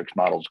number of metrics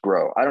models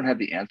grow? I don't have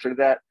the answer to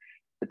that.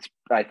 It's,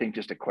 I think,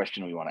 just a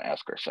question we want to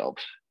ask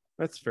ourselves.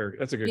 That's fair.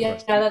 That's a good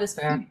question. Yeah, that is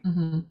fair.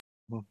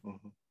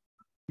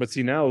 But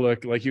see, now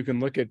look, like you can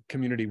look at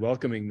community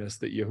welcomingness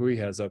that Yahui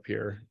has up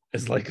here.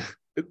 It's like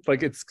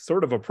it's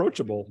sort of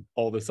approachable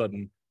all of a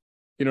sudden.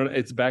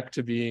 It's back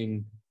to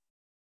being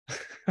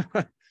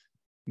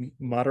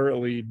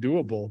moderately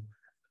doable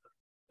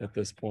at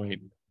this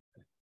point.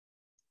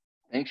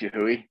 Thanks,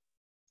 Yahui.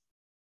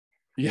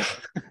 Yeah,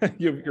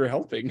 you're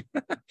helping.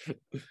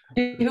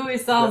 Yahui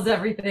solves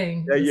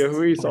everything. Yeah,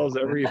 Yahui solves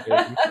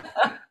everything.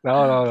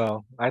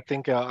 No. I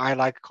think I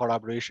like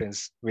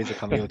collaborations with the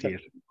community.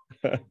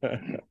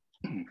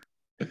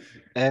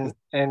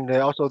 and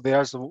also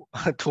there's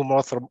 2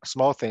 more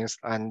small things.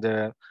 And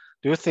do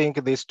you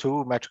think this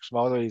 2 metrics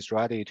model is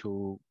ready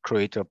to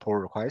create a pull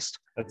request?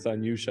 That's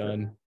on you,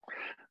 Sean.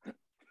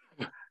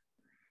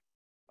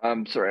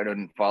 I'm sorry, I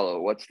didn't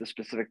follow. What's the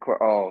specific?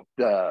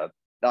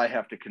 I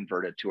have to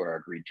convert it to our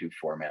agreed to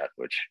format,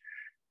 which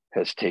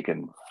has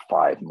taken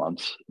 5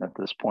 months at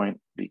this point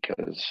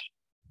because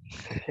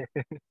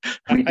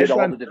we did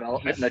all the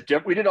development.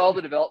 We did all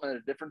the development in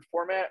a different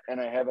format,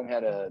 and I haven't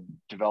had a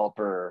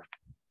developer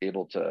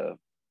able to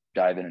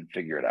dive in and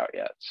figure it out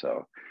yet.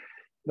 So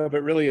no,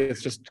 but really,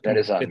 it's just that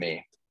is on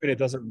me. It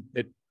doesn't.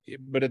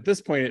 But at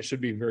this point, it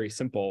should be very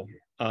simple.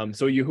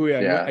 So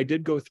Yahui, I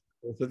did go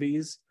through both of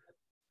these.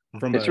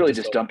 It's really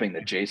just dumping the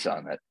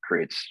JSON that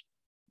creates.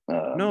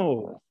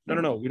 No.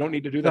 We don't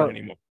need to do that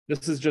anymore.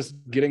 This is just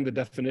getting the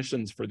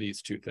definitions for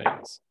these 2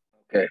 things.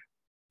 Okay.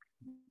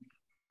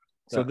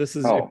 So this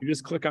is if you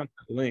just click on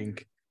the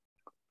link.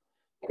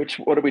 Which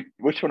one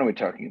are we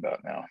talking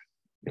about now?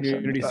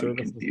 Community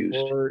service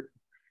support.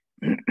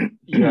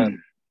 Yeah.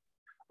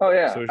 Oh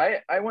yeah. So,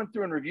 I went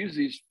through and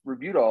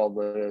reviewed all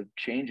the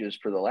changes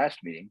for the last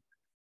meeting.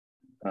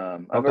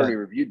 I've already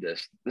reviewed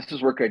this. This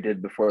is work I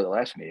did before the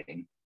last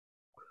meeting.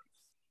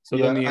 So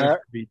then the answer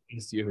would be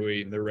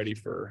Yahui, they're ready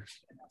for.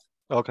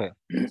 Okay.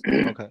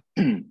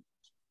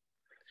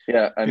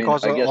 Yeah, I mean,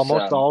 because I guess,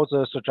 almost all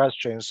the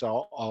suggestions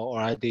are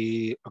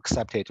already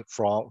accepted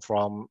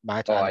from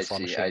Matt and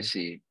from Shane. I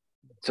see.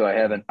 So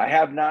I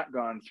have not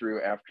gone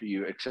through after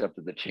you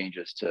accepted the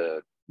changes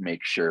to make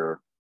sure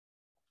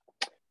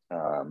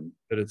that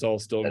it's all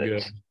still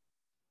good.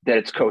 That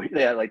it's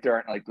like there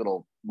aren't like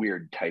little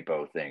weird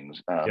typo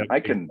things. I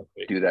can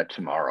do that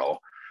tomorrow.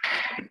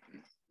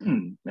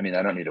 I mean,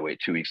 I don't need to wait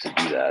 2 weeks to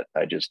do that.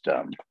 I just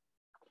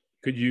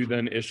could you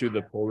then issue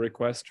the pull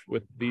request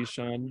with these,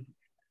 Sean?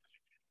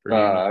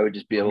 I would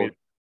just be able.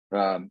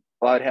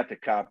 Well, I'd have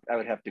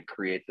to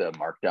create the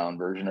markdown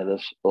version of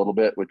this a little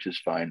bit, which is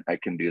fine. I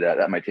can do that.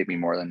 That might take me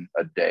more than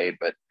a day,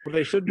 but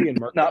they should be in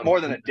markdown. Not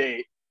more than a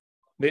day.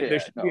 They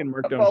should be in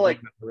markdown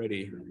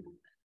already.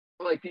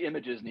 Like the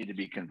images need to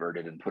be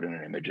converted and put in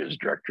an images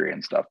directory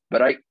and stuff.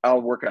 But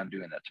I'll work on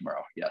doing that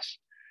tomorrow. Yes.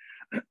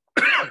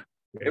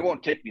 It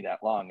won't take me that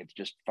long. It's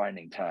just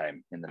finding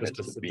time in the midst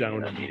of being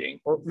in a meeting.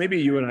 Or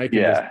maybe you and I can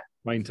just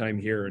find time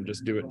here and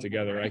just do it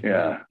together.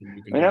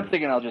 I'm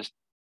thinking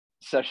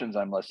sessions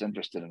I'm less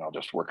interested in, I'll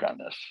just work on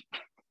this.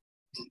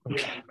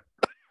 Okay.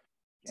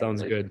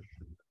 Sounds good.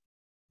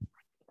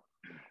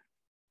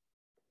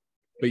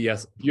 But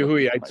yes,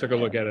 Yahui, I took a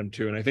look at them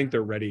too, and I think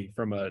they're ready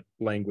from a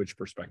language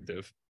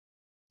perspective.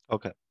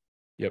 Okay.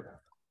 Yep.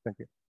 Thank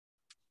you.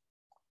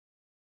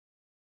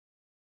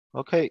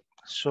 Okay,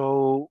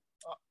 so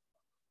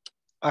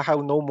I have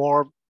no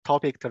more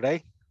topic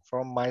today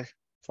from my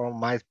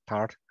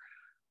part.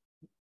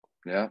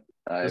 Yeah.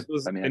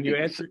 You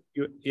answered.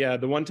 The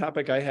one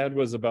topic I had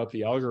was about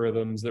the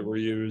algorithms that were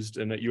used,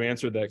 and that you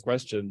answered that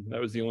question. That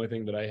was the only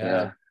thing that I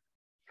had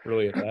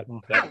really at that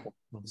point.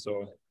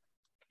 So,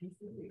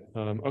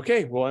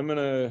 okay. Well, I'm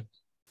gonna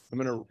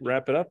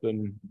wrap it up.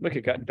 And look,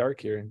 it got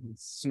dark here.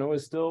 Snow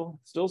is still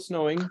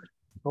snowing.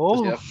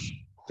 Oh,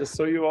 just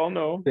so you all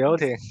know.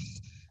 Beauty.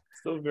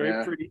 Still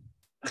very pretty.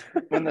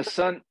 When the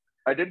sun,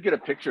 I did get a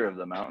picture of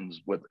the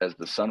mountains as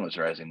the sun was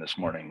rising this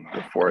morning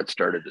before it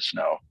started to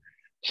snow.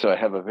 So I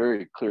have a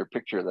very clear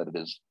picture that it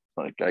is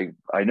like,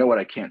 I know what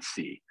I can't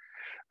see.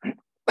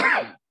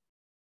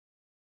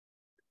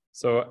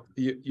 So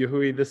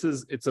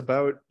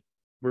Yahui,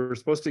 we're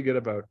supposed to get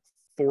about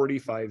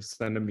 45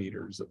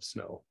 centimeters of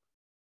snow.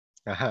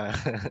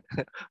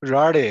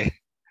 Ready.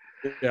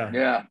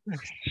 Yeah.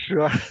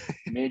 Sure.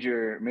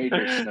 Major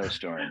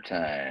snowstorm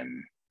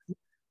time.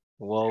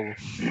 Whoa.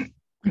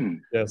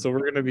 Yeah, so we're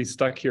going to be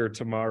stuck here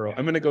tomorrow.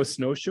 I'm going to go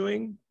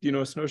snowshoeing. Do you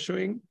know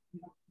snowshoeing?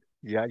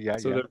 Yeah.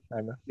 So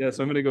I know. Yeah,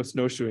 so I'm going to go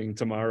snowshoeing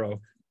tomorrow.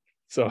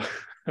 So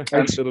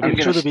it should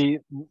be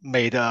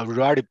made a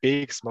really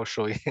big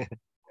snowshoeing.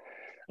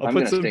 I'll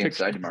put some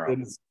pictures tomorrow.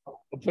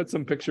 I'll put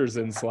some pictures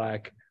in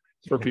Slack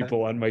for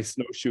people on my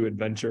snowshoe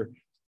adventure.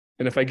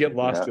 And if I get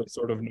lost, you'll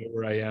sort of know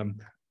where I am.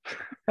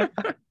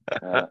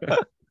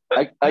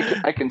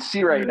 I can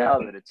see right now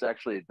that it's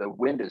actually, the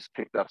wind has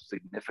picked up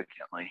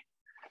significantly.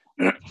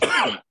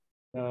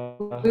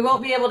 We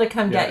won't be able to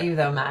come get you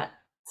though, Matt.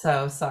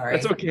 So sorry.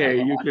 That's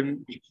okay.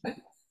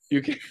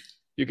 You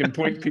can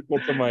point people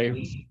to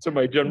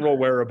my general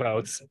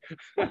whereabouts.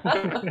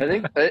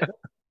 I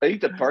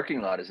think the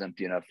parking lot is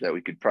empty enough that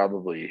we could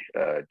probably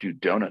do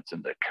donuts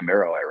in the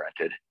Camaro I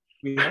rented.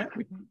 Yeah.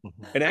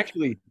 And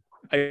actually,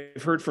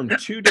 I've heard from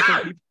 2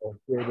 different people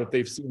here that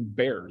they've seen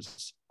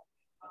bears.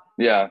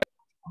 Yeah.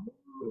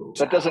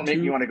 That doesn't make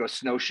you want to go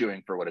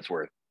snowshoeing for what it's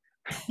worth.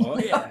 Oh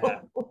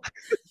yeah.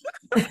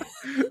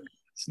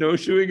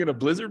 Snowshoeing in a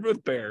blizzard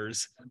with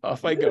bears.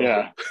 Off I go.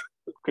 Yeah.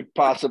 Could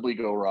possibly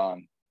go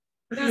wrong.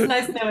 It was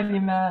nice knowing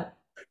you, Matt.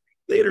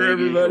 Later,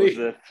 everybody.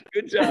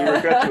 Good job. We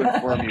regret to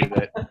inform you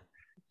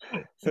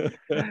that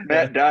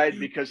Matt died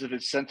because of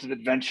his sense of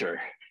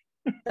adventure.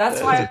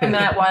 That's why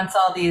Matt wants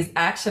all these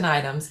action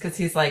items, because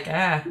he's like,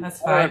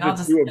 that's fine. I'll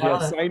just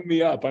sign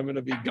me up. I'm going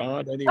to be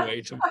gone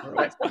anyway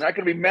tomorrow. It's not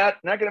going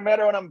to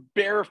matter when I'm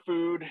bear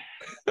food.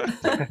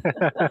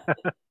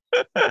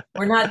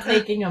 We're not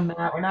taking them,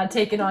 Matt. We're not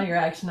taking all your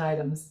action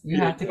items. You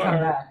have to come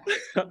back.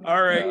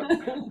 All right.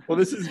 Well,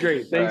 this is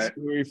great. Thanks,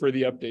 Louis, for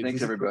the updates.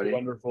 Thanks, everybody.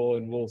 Wonderful.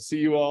 And we'll see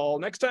you all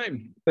next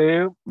time. See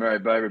you. All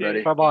right. Bye,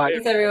 everybody. Bye-bye.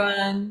 Thanks,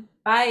 everyone.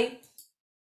 Bye.